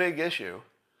such a big issue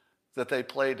that they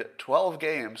played 12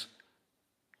 games,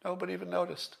 nobody even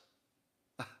noticed.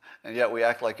 And yet we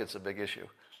act like it's a big issue.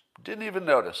 Didn't even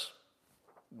notice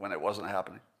when it wasn't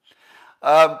happening.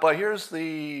 But here's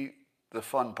the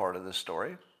fun part of this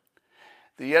story.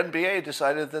 The NBA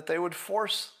decided that they would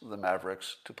force the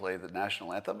Mavericks to play the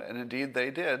national anthem, and indeed they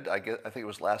did. I think it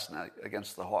was last night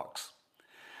against the Hawks.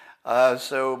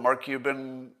 So Mark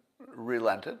Cuban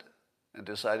relented and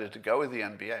decided to go with the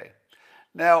NBA.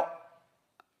 Now,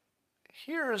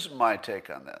 here's my take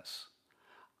on this.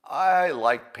 I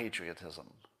like patriotism.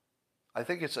 I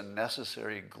think it's a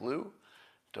necessary glue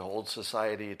to hold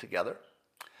society together.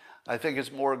 I think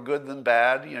it's more good than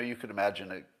bad. You could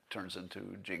imagine it turns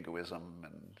into jingoism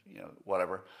and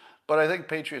whatever. But I think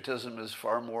patriotism is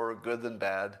far more good than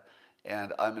bad,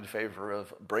 and I'm in favor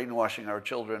of brainwashing our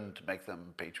children to make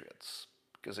them patriots,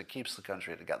 because it keeps the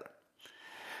country together.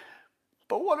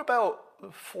 But what about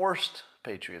forced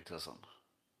patriotism?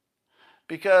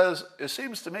 Because it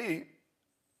seems to me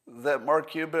that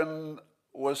Mark Cuban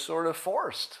was sort of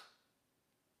forced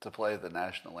to play the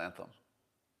national anthem.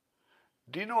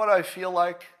 Do you know what I feel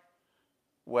like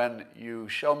when you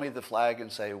show me the flag and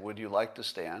say, would you like to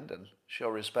stand and show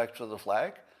respect for the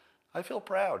flag? I feel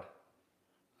proud.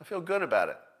 I feel good about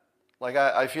it. Like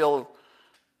I feel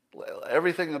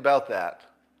everything about that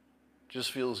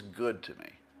just feels good to me.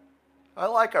 I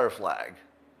like our flag.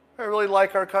 I really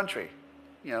like our country,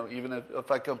 even if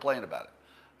I complain about it.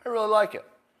 I really like it.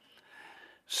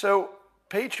 So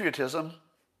patriotism,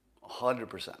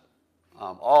 100%.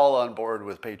 I'm all on board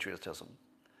with patriotism.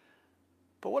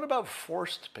 But what about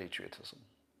forced patriotism?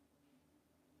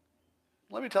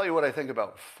 Let me tell you what I think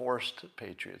about forced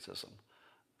patriotism.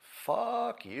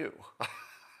 Fuck you.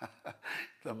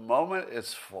 The moment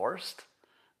it's forced,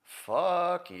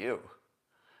 fuck you.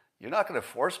 You're not going to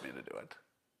force me to do it.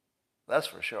 That's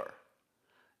for sure.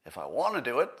 If I want to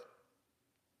do it,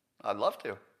 I'd love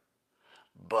to.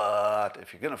 But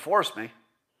if you're going to force me,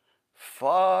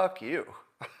 fuck you.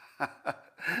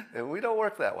 We don't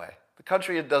work that way. The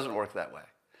country, it doesn't work that way.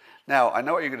 Now, I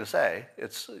know what you're going to say.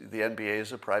 The NBA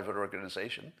is a private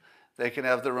organization. They can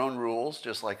have their own rules,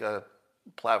 just like a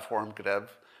platform could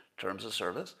have terms of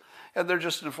service. And they're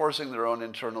just enforcing their own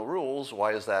internal rules.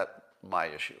 Why is that my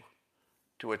issue?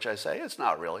 To which I say, it's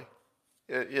not really.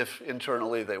 If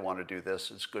internally they want to do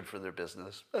this, it's good for their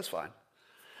business, that's fine.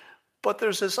 But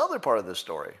there's this other part of the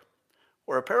story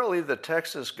where apparently the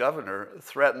Texas governor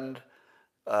threatened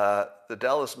the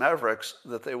Dallas Mavericks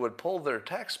that they would pull their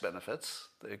tax benefits.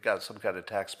 They got some kind of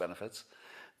tax benefits.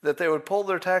 That they would pull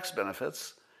their tax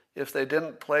benefits if they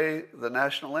didn't play the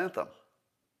national anthem.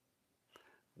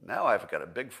 Now I've got a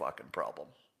big fucking problem.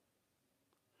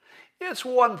 It's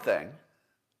one thing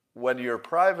when your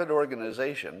private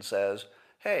organization says,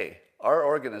 hey, our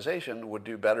organization would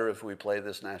do better if we play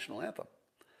this national anthem.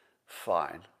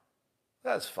 Fine.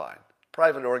 That's fine.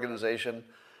 Private organization.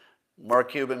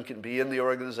 Mark Cuban can be in the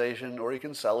organization or he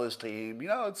can sell his team.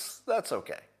 That's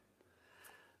okay.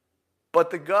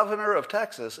 But the governor of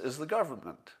Texas is the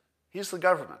government. He's the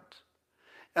government.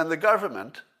 And the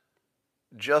government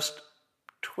just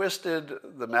twisted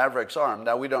the Mavericks' arm.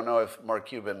 Now, we don't know if Mark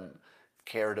Cuban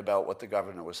cared about what the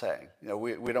governor was saying.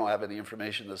 We don't have any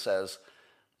information that says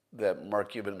that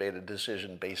Mark Cuban made a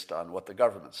decision based on what the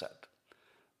government said.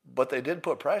 But they did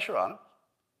put pressure on him,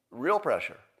 real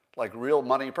pressure, like real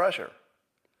money pressure.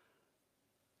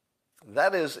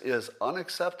 That is as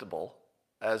unacceptable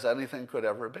as anything could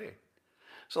ever be.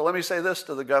 So let me say this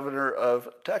to the governor of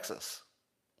Texas.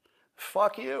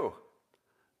 Fuck you.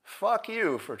 Fuck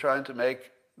you for trying to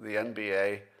make the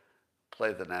NBA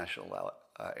play the national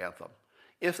anthem.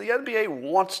 If the NBA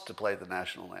wants to play the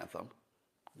national anthem,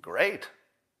 great.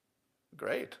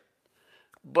 Great.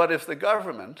 But if the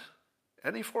government,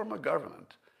 any form of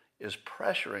government, is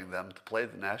pressuring them to play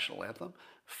the national anthem,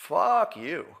 fuck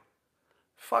you.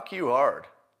 Fuck you hard.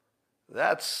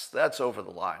 That's over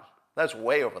the line. That's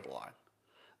way over the line.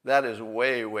 That is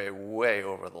way, way, way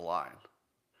over the line.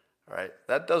 All right?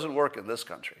 That doesn't work in this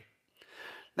country.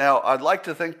 Now, I'd like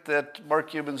to think that Mark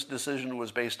Cuban's decision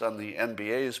was based on the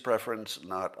NBA's preference,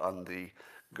 not on the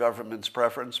government's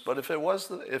preference. But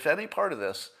if any part of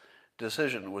this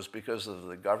decision was because of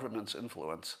the government's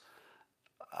influence,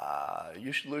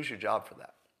 you should lose your job for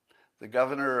that. The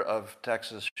governor of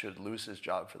Texas should lose his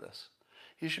job for this.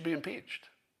 He should be impeached.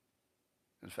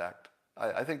 In fact,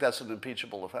 I think that's an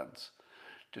impeachable offense,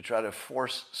 to try to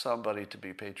force somebody to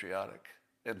be patriotic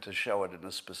and to show it in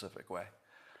a specific way.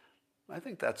 I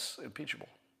think that's impeachable.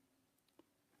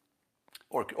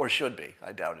 Or should be.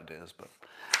 I doubt it is,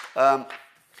 but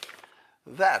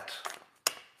that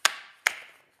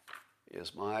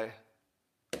is my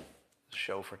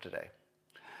show for today.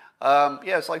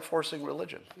 Yeah, it's like forcing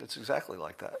religion. It's exactly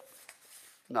like that.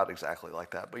 Not exactly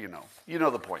like that, but you know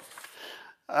the point.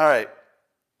 All right.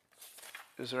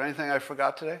 Is there anything I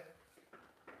forgot today?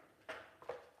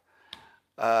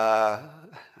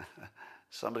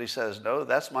 Somebody says, no,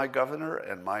 that's my governor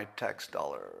and my tax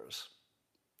dollars.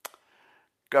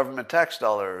 Government tax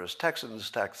dollars, Texans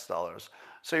tax dollars.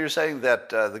 So you're saying that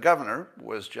the governor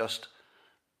was just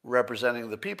representing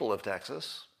the people of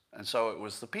Texas, and so it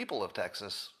was the people of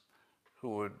Texas who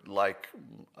would like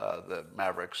the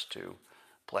Mavericks to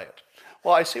play it.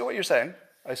 Well, I see what you're saying.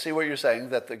 I see what you're saying,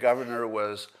 that the governor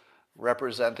was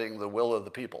representing the will of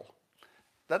the people.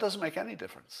 That doesn't make any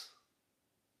difference.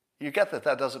 You get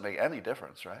that doesn't make any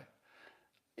difference, right?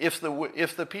 If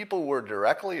the people were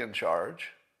directly in charge,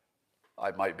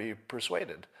 I might be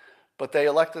persuaded. But they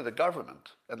elected a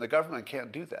government, and the government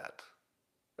can't do that.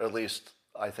 Or at least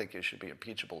I think it should be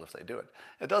impeachable if they do it.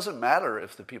 It doesn't matter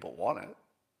if the people want it.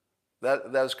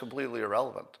 That is completely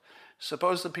irrelevant.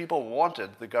 Suppose the people wanted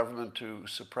the government to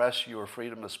suppress your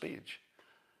freedom of speech.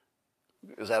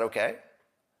 Is that okay?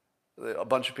 A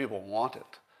bunch of people want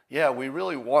it. Yeah, we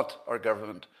really want our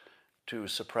government to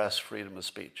suppress freedom of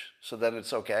speech. So then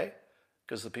it's okay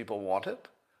because the people want it?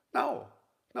 No,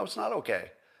 it's not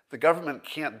okay. The government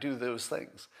can't do those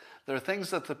things. There are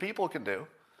things that the people can do.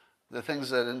 There are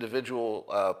things that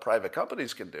individual private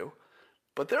companies can do.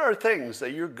 But there are things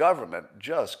that your government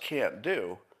just can't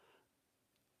do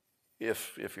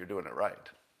if you're doing it right.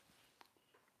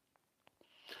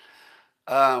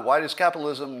 Why does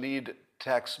capitalism need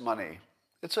tax money?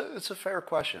 It's a fair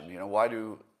question.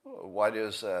 Why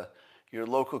does your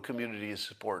local community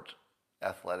support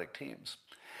athletic teams?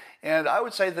 And I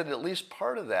would say that at least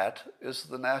part of that is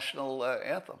the national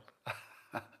anthem.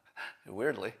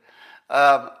 Weirdly,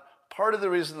 part of the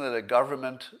reason that a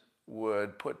government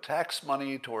would put tax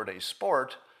money toward a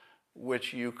sport,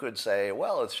 which you could say,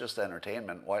 well, it's just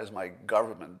entertainment. Why is my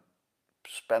government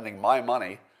spending my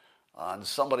money on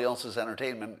somebody else's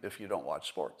entertainment if you don't watch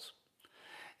sports?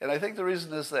 And I think the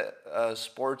reason is that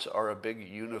sports are a big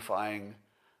unifying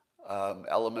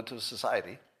element of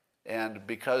society. And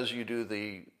because you do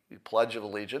the Pledge of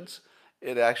Allegiance,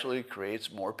 it actually creates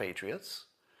more patriots,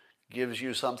 gives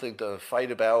you something to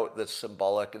fight about that's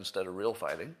symbolic instead of real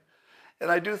fighting. And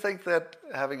I do think that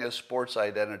having a sports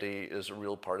identity is a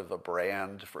real part of a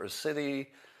brand for a city.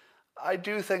 I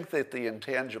do think that the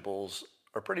intangibles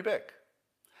are pretty big.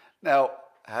 Now,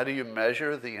 how do you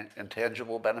measure the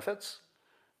intangible benefits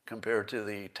compared to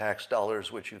the tax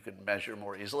dollars, which you can measure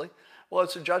more easily? Well,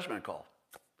 it's a judgment call.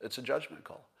 It's a judgment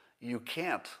call. You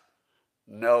can't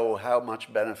know how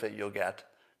much benefit you'll get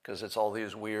because it's all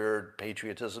these weird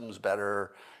patriotism's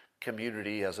better,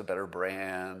 community has a better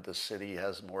brand, the city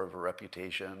has more of a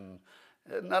reputation.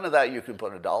 None of that you can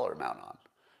put a dollar amount on.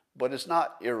 But it's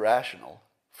not irrational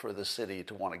for the city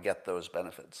to want to get those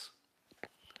benefits.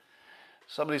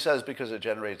 Somebody says because it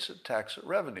generates tax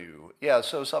revenue. Yeah,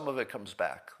 so some of it comes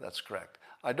back. That's correct.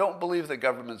 I don't believe that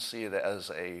governments see it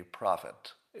as a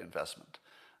profit investment.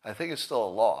 I think it's still a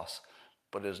loss,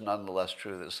 but it is nonetheless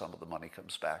true that some of the money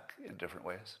comes back in different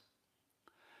ways.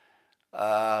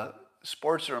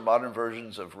 Sports are modern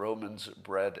versions of Romans,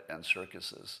 bread, and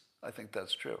circuses. I think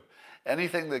that's true.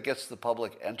 Anything that gets the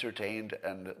public entertained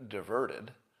and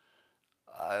diverted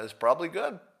is probably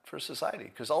good for society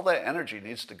because all that energy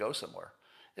needs to go somewhere.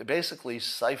 It basically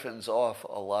siphons off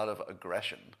a lot of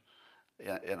aggression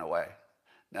in a way.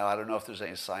 Now, I don't know if there's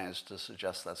any science to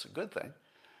suggest that's a good thing,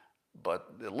 but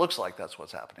it looks like that's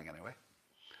what's happening anyway.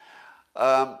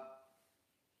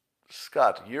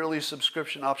 Scott, yearly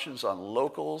subscription options on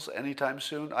locals anytime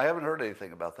soon? I haven't heard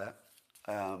anything about that.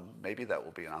 Maybe that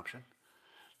will be an option.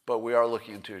 But we are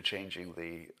looking into changing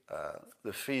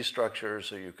the fee structure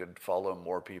so you could follow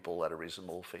more people at a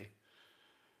reasonable fee.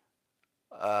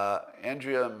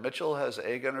 Andrea Mitchell has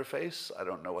egg on her face. I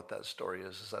don't know what that story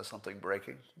is. Is that something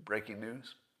breaking? Breaking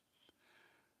news?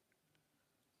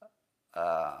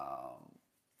 All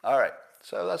right.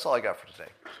 So that's all I got for today.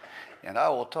 And I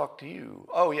will talk to you.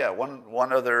 Oh, yeah,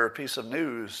 one other piece of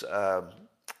news.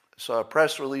 So a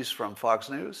press release from Fox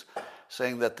News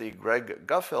saying that the Greg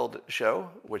Gutfeld show,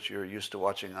 which you're used to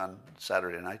watching on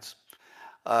Saturday nights,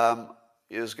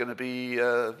 is going to be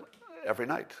every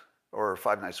night, or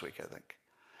 5 nights a week, I think.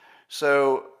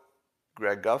 So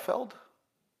Greg Gutfeld,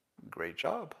 great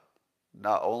job.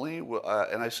 Not only,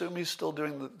 and I assume he's still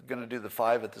going to do the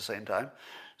 5 at the same time,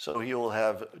 so he will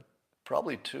have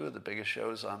probably 2 of the biggest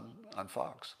shows on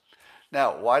Fox.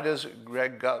 Now, why does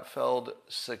Greg Gutfeld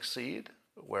succeed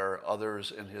where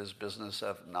others in his business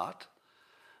have not?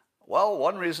 Well,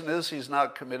 one reason is he's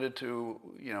not committed to,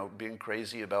 being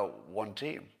crazy about one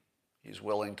team. He's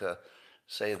willing to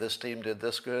say this team did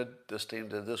this good, this team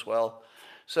did this well.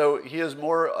 So he is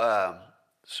more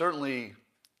certainly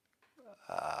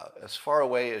as far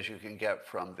away as you can get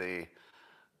from the,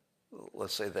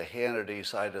 let's say, the Hannity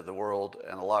side of the world,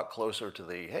 and a lot closer to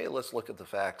the, hey, let's look at the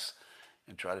facts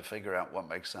and try to figure out what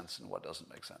makes sense and what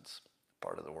doesn't make sense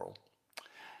part of the world.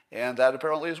 And that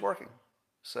apparently is working.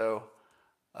 So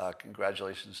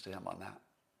congratulations to him on that.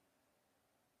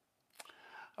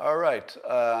 All right.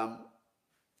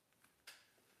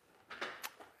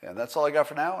 And that's all I got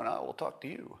for now, and I will talk to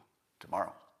you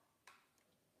tomorrow.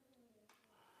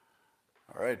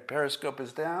 All right, Periscope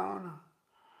is down.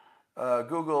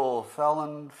 Google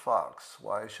Fallon Fox.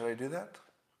 Why should I do that?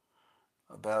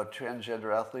 About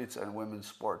transgender athletes and women's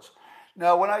sports.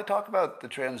 Now, when I talk about the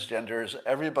transgenders,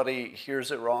 everybody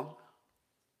hears it wrong.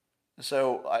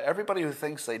 So everybody who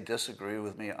thinks they disagree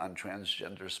with me on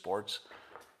transgender sports,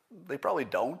 they probably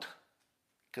don't,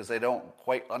 because they don't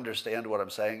quite understand what I'm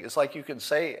saying. It's like you can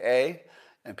say A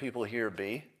and people hear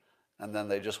B, and then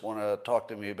they just want to talk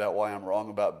to me about why I'm wrong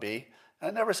about B. And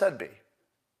I never said B.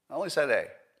 I only said A.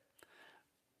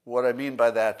 What I mean by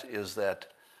that is that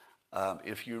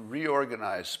if you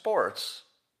reorganize sports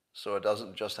so it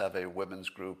doesn't just have a women's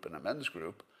group and a men's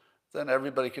group, then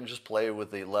everybody can just play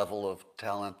with the level of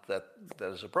talent that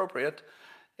is appropriate,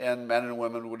 and men and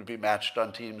women would be matched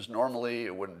on teams normally.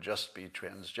 It wouldn't just be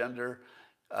transgender,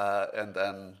 and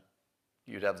then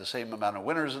you'd have the same amount of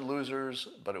winners and losers,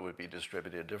 but it would be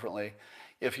distributed differently.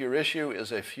 If your issue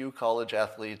is a few college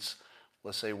athletes,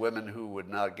 let's say women who would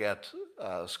not get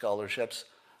scholarships,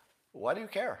 why do you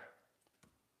care?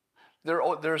 There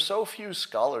are so few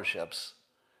scholarships,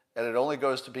 and it only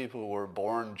goes to people who were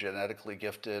born genetically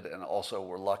gifted and also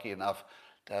were lucky enough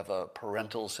to have a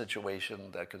parental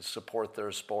situation that could support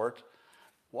their sport.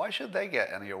 Why should they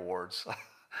get any awards?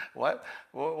 Why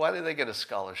do they get a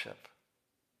scholarship?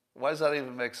 Why does that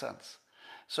even make sense?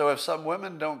 So if some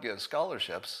women don't get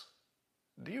scholarships,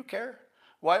 do you care?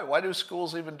 Why do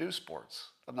schools even do sports?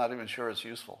 I'm not even sure it's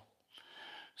useful.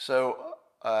 So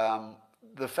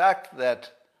the fact that,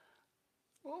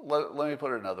 let me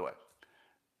put it another way.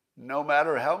 No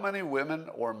matter how many women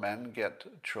or men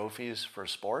get trophies for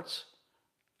sports,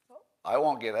 I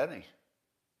won't get any.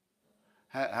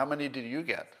 How many did you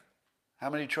get?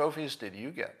 How many trophies did you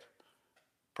get?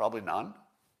 Probably none.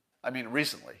 I mean,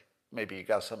 recently. Maybe you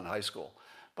got some in high school.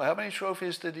 But how many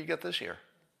trophies did you get this year?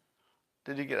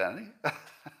 Did you get any?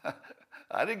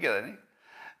 I didn't get any.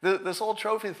 This whole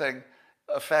trophy thing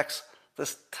affects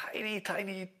this tiny,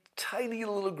 tiny, tiny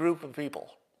little group of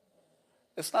people.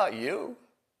 It's not you.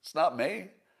 It's not me.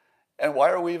 And why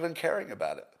are we even caring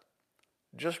about it?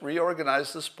 Just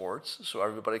reorganize the sports so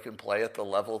everybody can play at the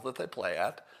level that they play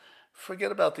at.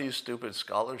 Forget about these stupid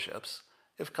scholarships.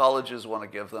 If colleges want to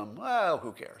give them, well,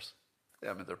 who cares?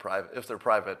 I mean, if they're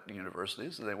private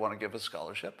universities and they want to give a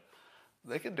scholarship,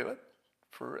 they can do it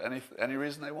for any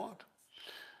reason they want.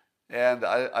 And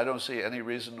I don't see any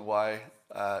reason why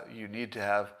you need to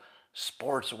have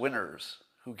sports winners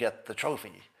who get the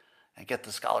trophy and get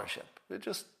the scholarship.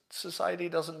 Society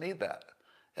doesn't need that.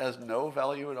 It has no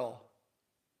value at all.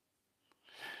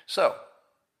 So,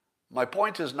 my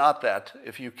point is not that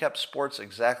if you kept sports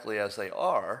exactly as they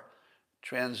are,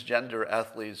 transgender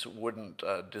athletes wouldn't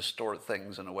distort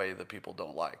things in a way that people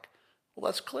don't like. Well,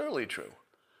 that's clearly true.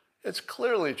 It's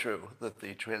clearly true that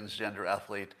the transgender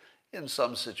athlete in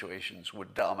some situations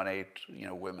would dominate,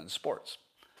 women's sports.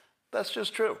 That's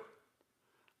just true.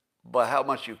 But how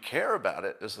much you care about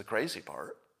it is the crazy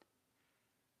part.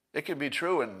 It can be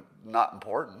true and not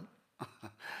important.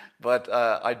 But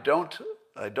I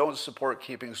don't support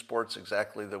keeping sports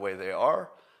exactly the way they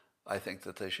are. I think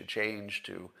that they should change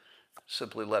to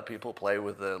simply let people play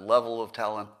with a level of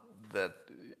talent that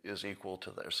is equal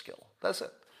to their skill. That's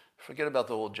it. Forget about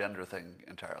the whole gender thing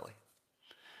entirely.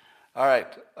 All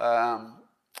right.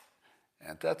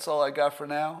 And that's all I got for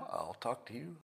now. I'll talk to you